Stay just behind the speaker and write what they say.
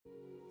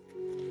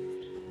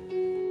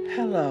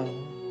Hello,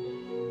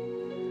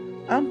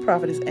 I'm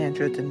Prophetess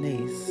Andrea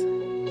Denise,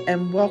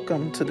 and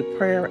welcome to the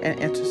Prayer and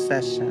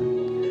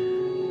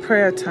Intercession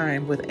Prayer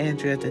Time with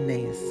Andrea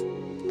Denise.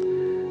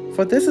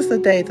 For this is the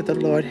day that the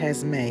Lord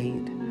has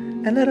made,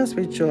 and let us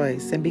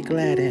rejoice and be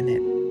glad in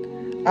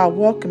it. I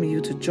welcome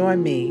you to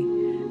join me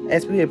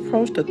as we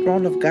approach the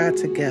throne of God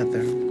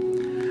together,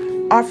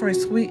 offering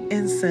sweet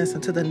incense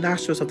into the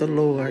nostrils of the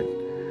Lord,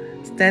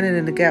 standing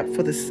in the gap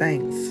for the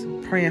saints,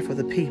 praying for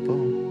the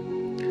people.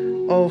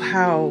 Oh,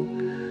 how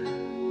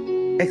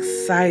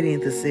exciting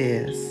this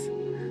is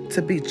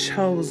to be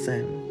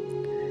chosen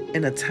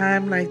in a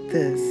time like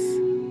this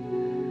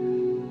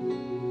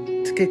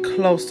to get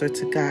closer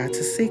to God,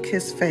 to seek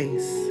His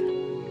face.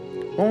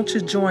 Won't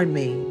you join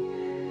me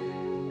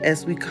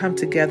as we come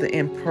together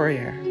in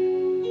prayer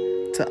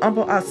to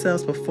humble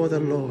ourselves before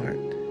the Lord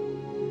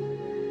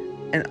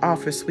and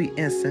offer sweet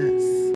incense?